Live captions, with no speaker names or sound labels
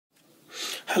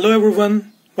Hello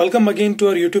everyone, welcome again to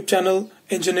our YouTube channel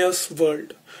Engineers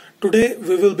World. Today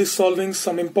we will be solving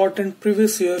some important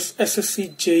previous year's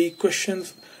SSC JE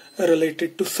questions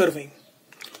related to surveying.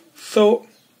 So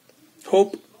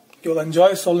hope you'll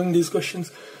enjoy solving these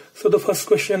questions. So the first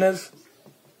question is,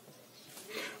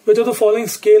 which of the following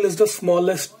scale is the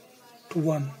smallest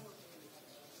one?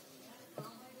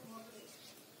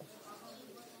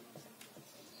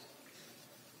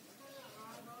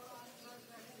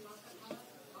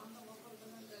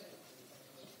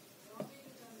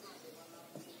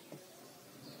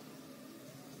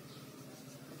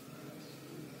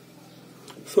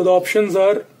 So the options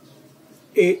are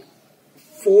A.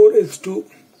 4:2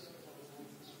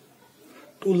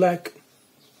 lakh,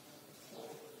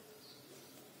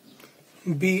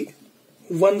 B.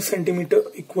 1 centimeter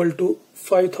equal to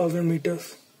 5,000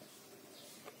 meters,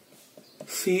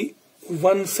 C.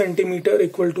 1 centimeter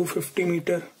equal to 50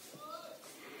 meter,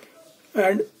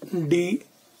 and D.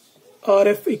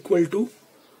 RF equal to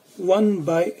 1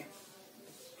 by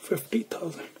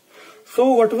 50,000. So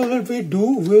what will we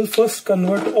do? We will first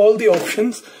convert all the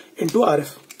options into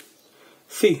RF.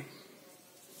 See,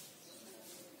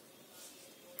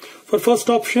 for first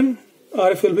option,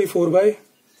 RF will be 4 by.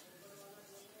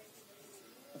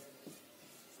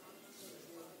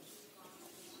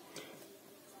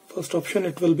 First option,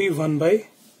 it will be 1 by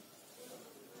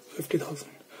 50,000.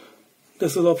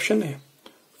 This is option A.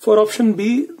 For option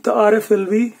B, the RF will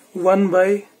be 1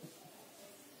 by,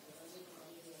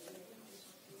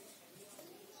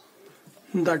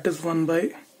 that is 1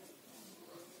 by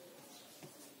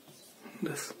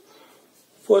this.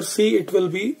 For C, it will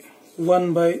be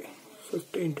 1 by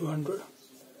 50 into 100.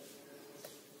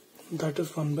 That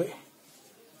is 1 by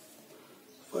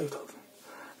 5,000.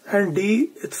 And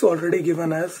D, it's already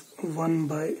given as 1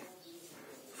 by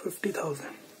 50,000.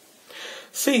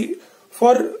 See,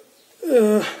 for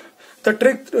the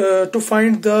trick to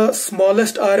find the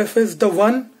smallest RF is the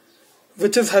one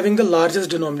which is having the largest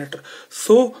denominator.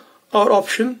 So our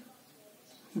option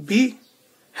B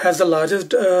has the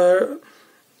largest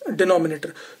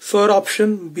denominator. So our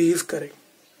option B is correct.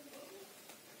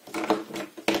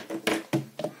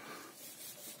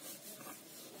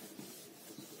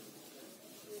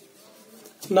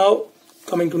 Now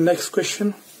coming to next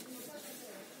question.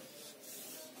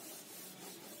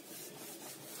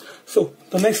 So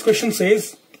the next question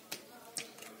says,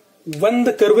 when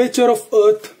the curvature of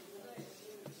Earth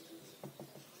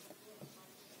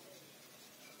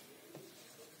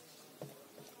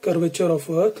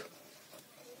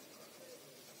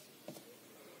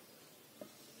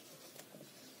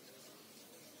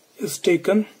is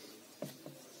taken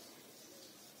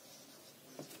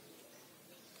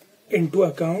into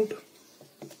account,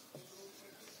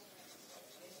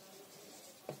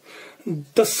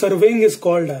 the surveying is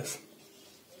called as.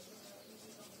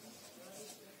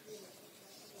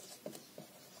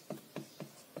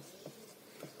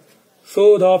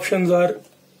 So the options are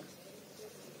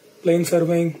plain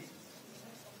surveying,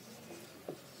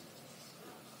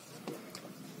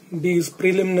 B is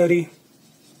preliminary,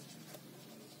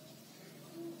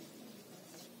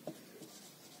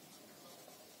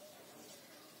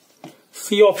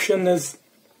 C option is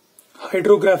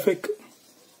hydrographic,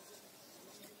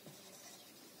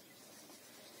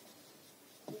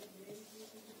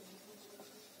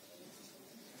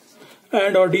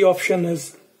 and or D option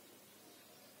is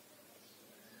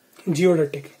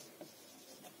geodetic.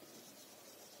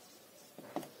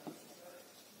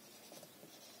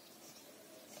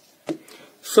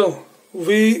 So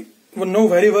we know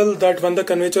very well that when the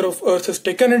curvature of Earth is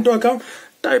taken into account,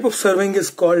 type of surveying is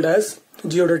called as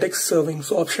geodetic surveying.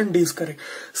 So option D is correct.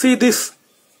 See, this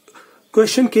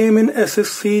question came in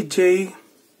SSC JE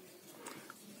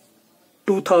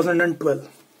 2012.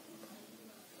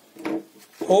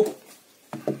 Hope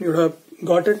you have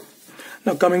got it.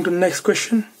 Now coming to next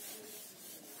question.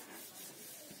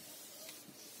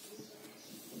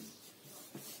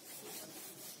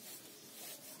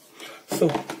 So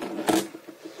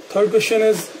third question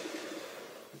is,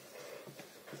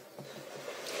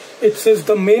 it says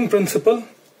the main principle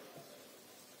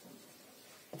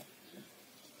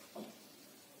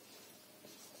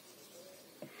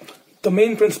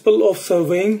of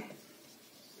surveying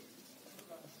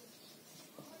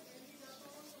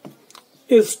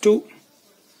is to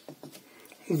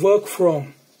work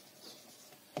from.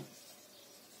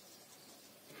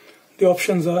 The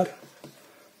options are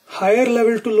higher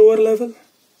level to lower level,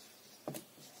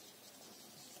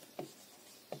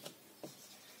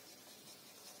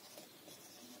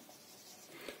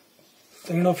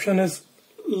 second option is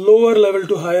lower level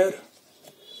to higher,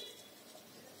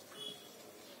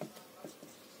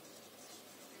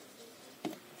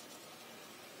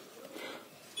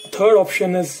 third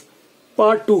option is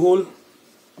part to whole,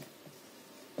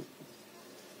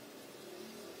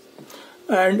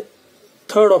 and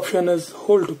third option is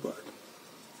whole to part.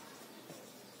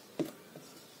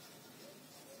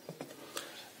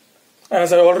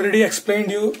 As I already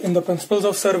explained you in the principles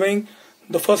of surveying,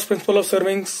 the first principle of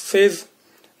surveying says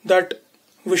that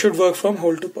we should work from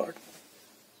whole to part.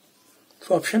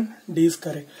 So option D is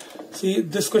correct. See,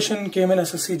 this question came in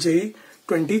SSC JE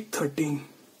 2013.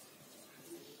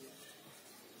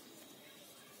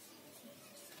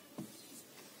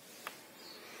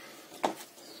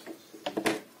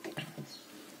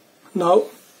 Now,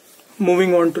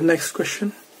 moving on to next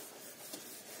question.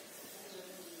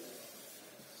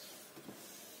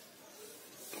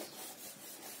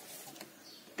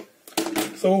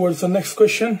 So what's the next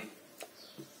question?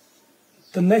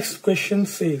 The next question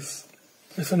says,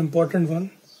 it's an important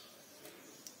one,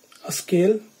 a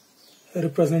scale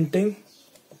representing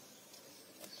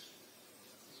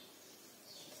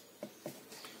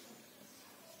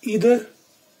either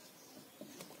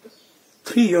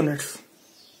 3 units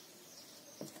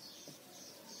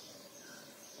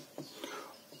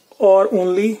or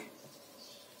only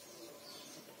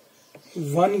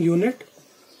 1 unit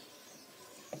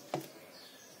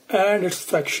and its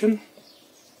fraction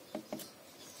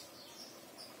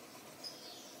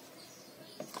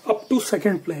up to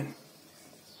second place,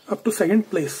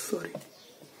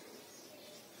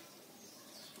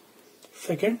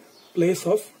 second place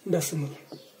of decimal.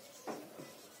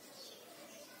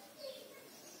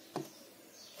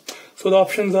 So the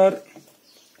options are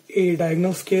A,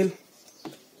 diagonal scale,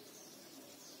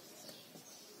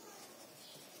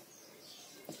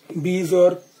 B is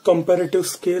your comparative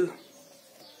scale,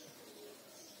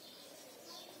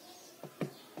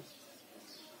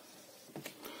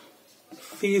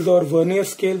 C is our vernier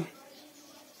scale,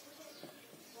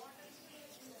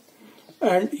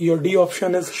 and your D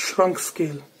option is shrunk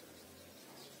scale.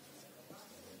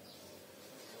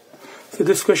 So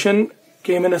this question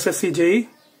came in SSC JE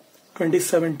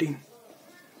 2017.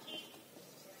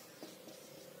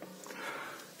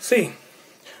 See,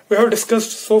 we have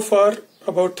discussed so far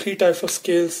about 3 types of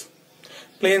scales: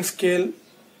 plane scale,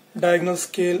 diagonal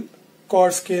scale,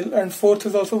 chord scale, and fourth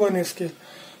is also vernier scale.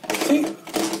 See,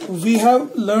 we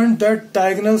have learned that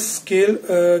diagonal scale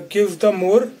gives the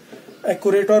more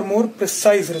accurate or more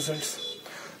precise results.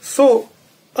 So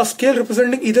a scale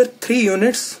representing either 3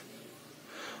 units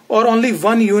or only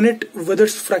 1 unit with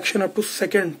its fraction up to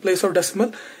second place of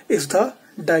decimal is the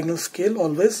diagonal scale.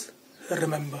 Always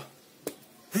remember.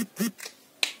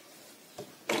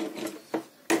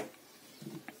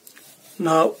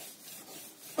 Now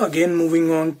again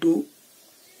moving on to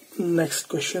next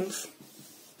questions.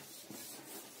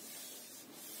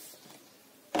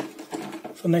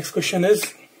 So next question is,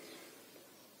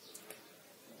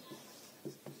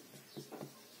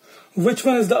 which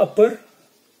one is the upper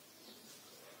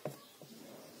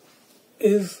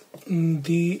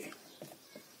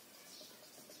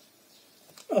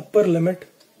limit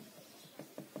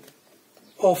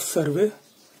of survey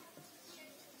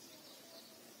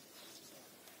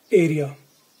area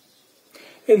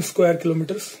in square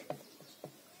kilometers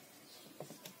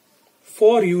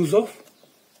for use of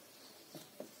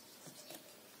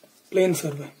plane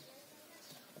survey?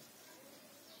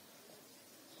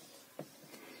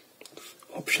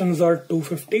 Options are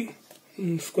 250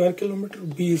 square kilometer,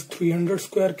 B is 300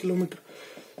 square kilometer,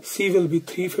 C will be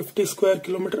 350 square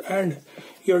kilometer, and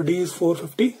your D is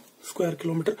 450 square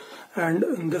kilometer. And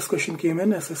this question came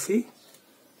in SSC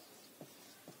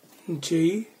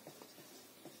JE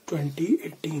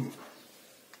 2018.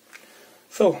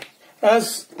 So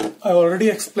as I already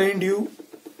explained you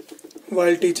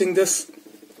while teaching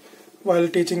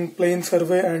plane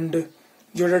survey and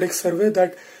geodetic survey,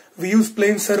 that we use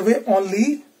plane survey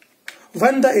only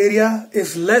when the area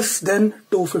is less than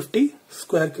 250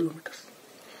 square kilometers.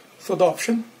 So the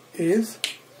option is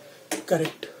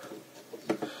correct.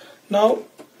 Now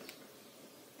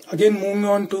again moving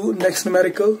on to next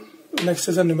numerical. Next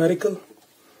is a numerical.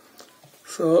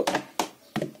 So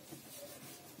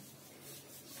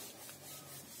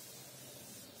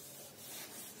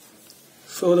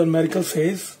the numerical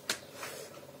says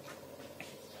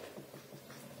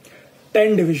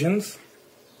 10 divisions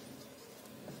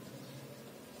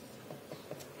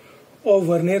of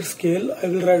vernier scale, I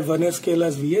will write vernier scale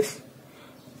as VS,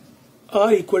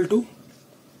 are equal to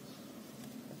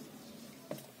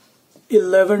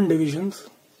 11 divisions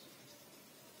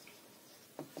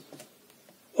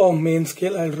of main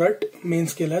scale, I will write main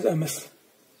scale as MS,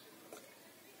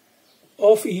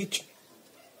 of each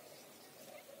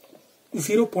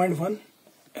 0.1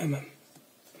 mm.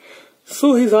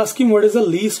 So he's asking what is the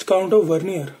least count of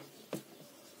vernier.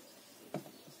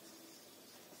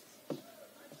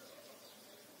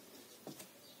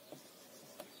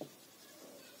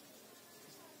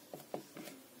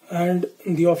 And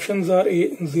the options are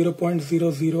A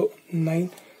 0.009,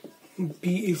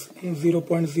 B is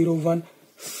 0.01,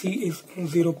 C is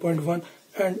 0.1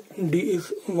 and D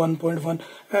is 1.1.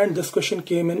 And this question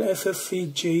came in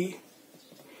SSC JE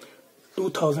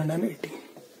 2018.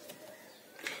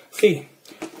 See,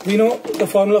 we know the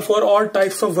formula for all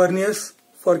types of verniers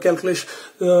for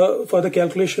the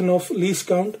calculation of least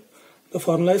count. The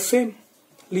formula is same.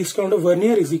 Least count of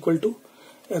vernier is equal to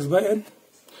S by N,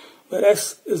 where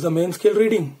S is the main scale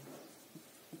reading,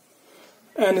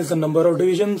 N is the number of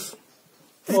divisions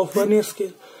of vernier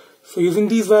scale. So using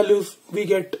these values we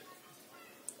get,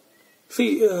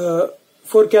 see,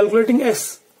 for calculating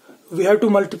S we have to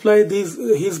multiply these.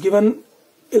 He's given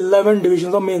 11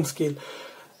 divisions of main scale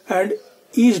and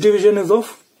each division is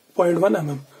of 0.1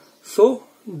 mm. So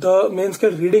the main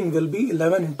scale reading will be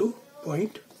 11 into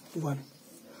 0.1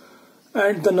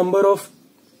 and the number of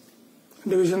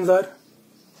divisions are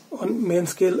on main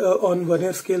scale, on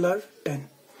vernier scale are 10.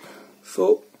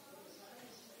 So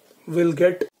we will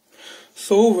get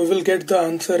the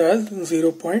answer as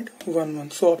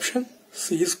 0.11. So option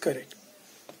C is correct.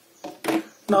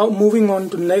 Now moving on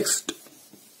to next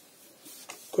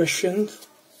questions.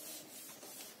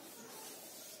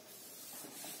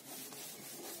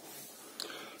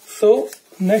 So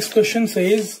next question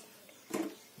says,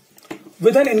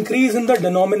 with an increase in the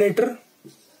denominator,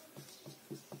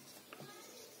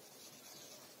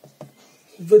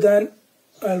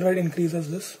 I'll write increase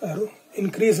as this arrow,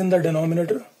 increase in the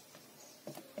denominator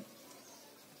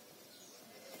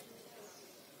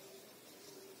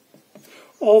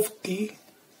of the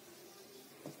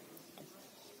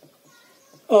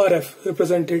RF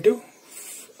representative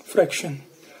fraction,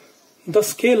 the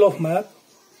scale of map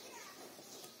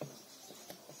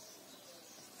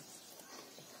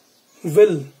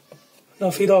will, now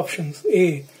see the options,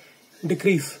 A,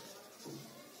 decrease,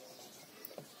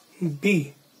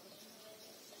 B,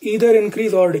 either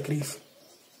increase or decrease,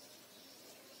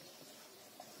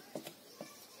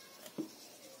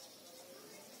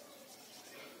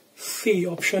 C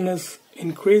option is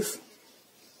increase,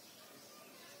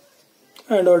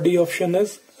 and or D option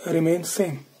is remain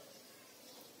same.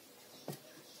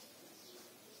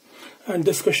 And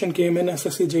this question came in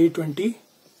SSC JE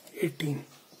 2018.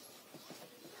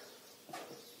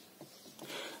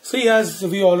 See, as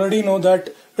we already know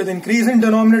that with increase in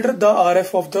denominator, the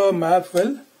RF of the map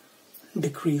will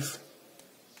decrease.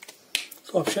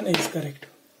 So option A is correct.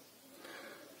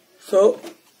 So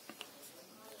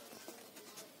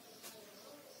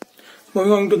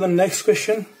moving on to the next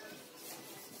question.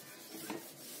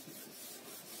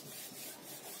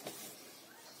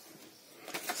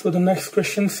 So the next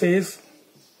question says,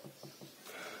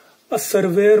 a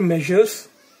surveyor measures,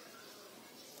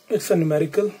 it's a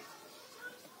numerical,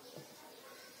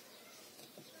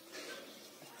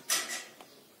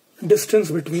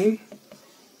 distance between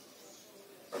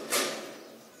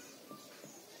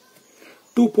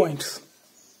 2 points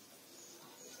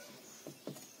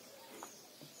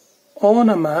on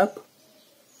a map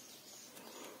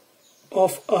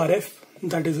of RF,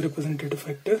 that is representative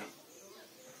factor,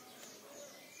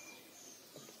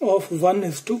 of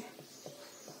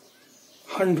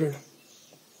 1:100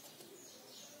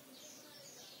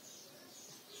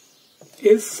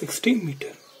 is 60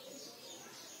 meter.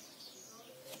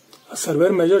 A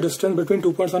surveyor measures distance between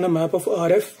 2 points on a map of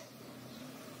RF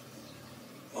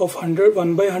of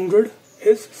 1:100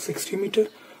 is 60 meter,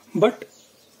 but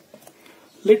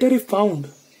later he found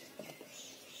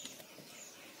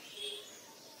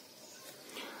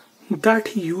that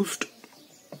he used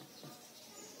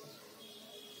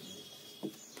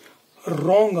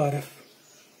wrong RF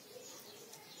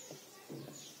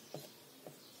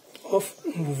of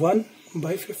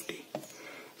 1/50.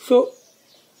 So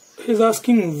he's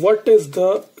asking what is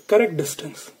the correct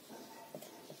distance.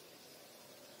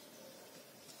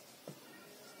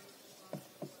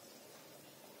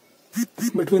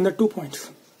 Between the 2 points.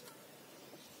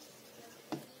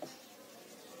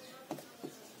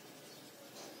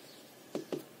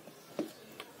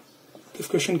 This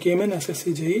question came in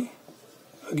SSC JE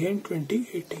again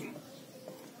 2018.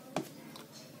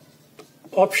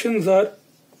 Options are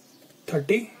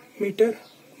 30 meter,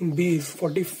 B is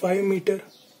 45 meter,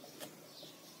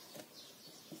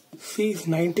 C is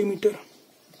 90 meter,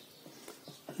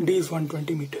 D is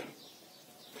 120 meter.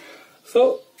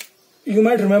 So you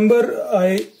might remember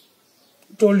I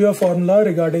told you a formula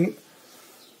regarding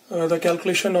the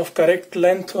calculation of correct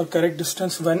length or correct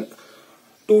distance when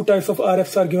two types of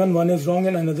RFs are given, one is wrong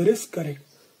and another is correct.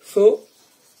 So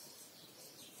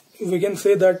we can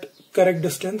say that correct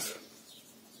distance,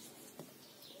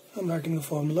 I'm writing the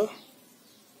formula,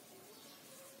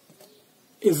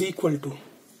 is equal to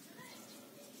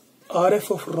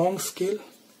RF of wrong scale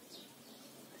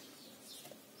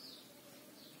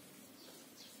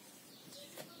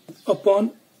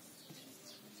upon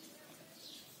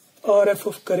RF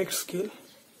of correct scale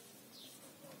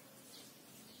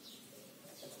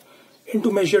into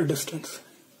measured distance.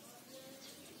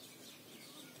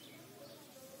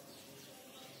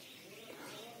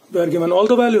 We are given all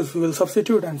the values, we will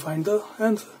substitute and find the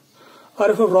answer.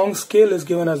 RF of wrong scale is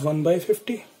given as 1 by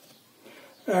 50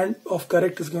 and of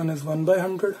correct is given as 1 by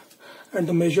 100 and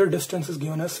the measured distance is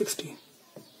given as 60.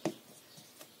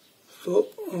 So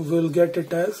we'll get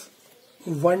it as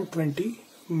 120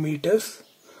 meters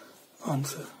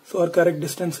answer. So our correct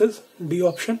distance is D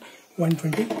option,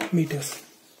 120 meters.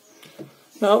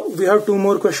 Now we have two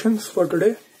more questions for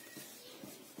today.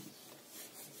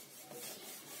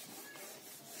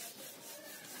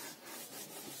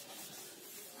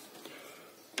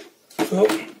 So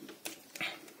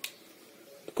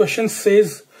the question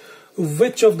says,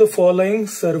 which one of the following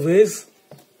surveys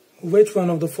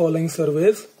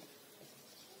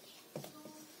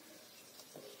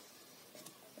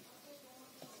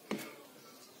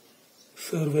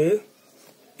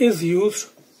is used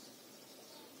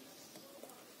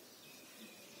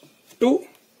to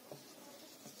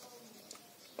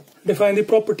define the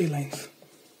property lines?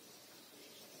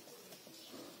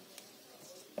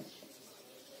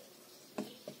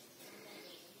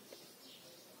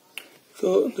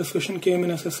 So this question came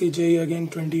in SSC JE again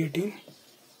 2018.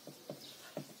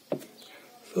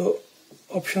 So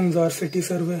options are city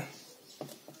survey,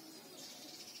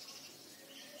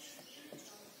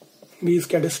 B is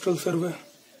cadastral survey,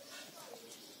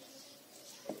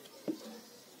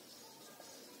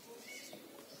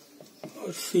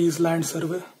 or C is land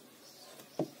survey,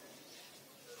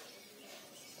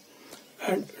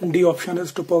 and D option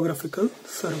is topographical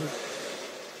survey.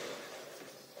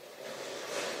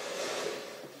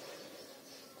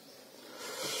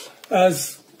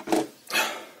 As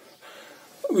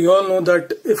we all know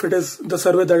that if it is the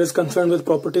survey that is concerned with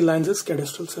property lines is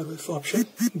cadastral survey, so option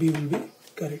B will be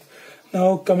correct.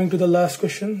 Now coming to the last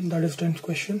question, that is 10th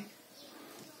question.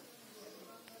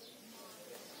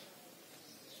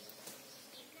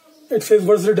 It says,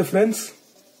 what's the difference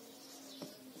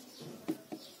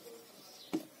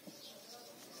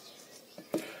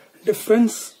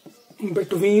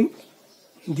between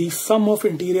the sum of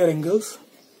interior angles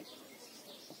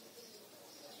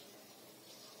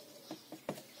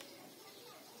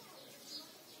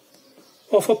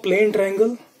of a plane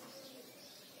triangle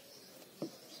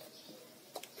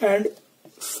and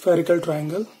spherical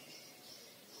triangle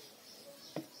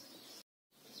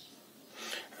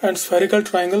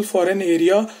for an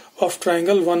area of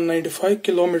triangle 195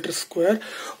 kilometers square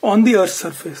on the Earth's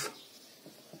surface?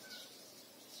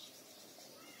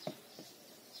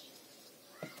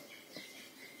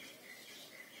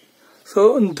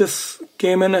 So this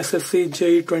came in SSC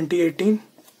JE 2018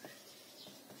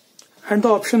 and the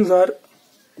options are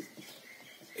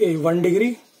A 1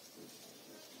 degree,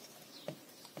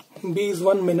 B is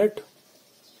 1 minute,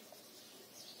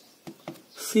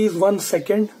 C is 1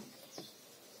 second,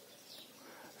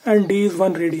 and D is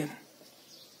 1 radian.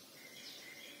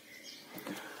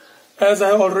 As I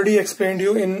have already explained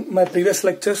you in my previous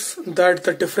lectures that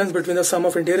the difference between the sum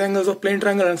of interior angles of plane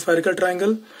triangle and spherical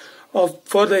triangle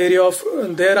for the area of,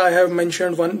 there I have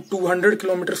mentioned 200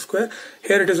 kilometers square,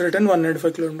 here it is written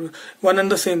 195 kilometers, one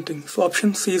and the same thing. So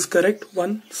option C is correct,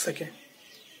 1 second.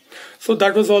 So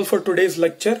that was all for today's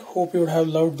lecture. Hope you would have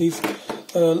liked these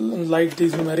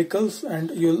numericals and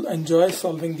you'll enjoy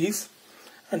solving these.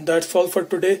 And that's all for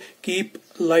today. Keep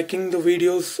liking the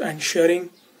videos and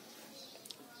sharing.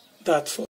 That's all.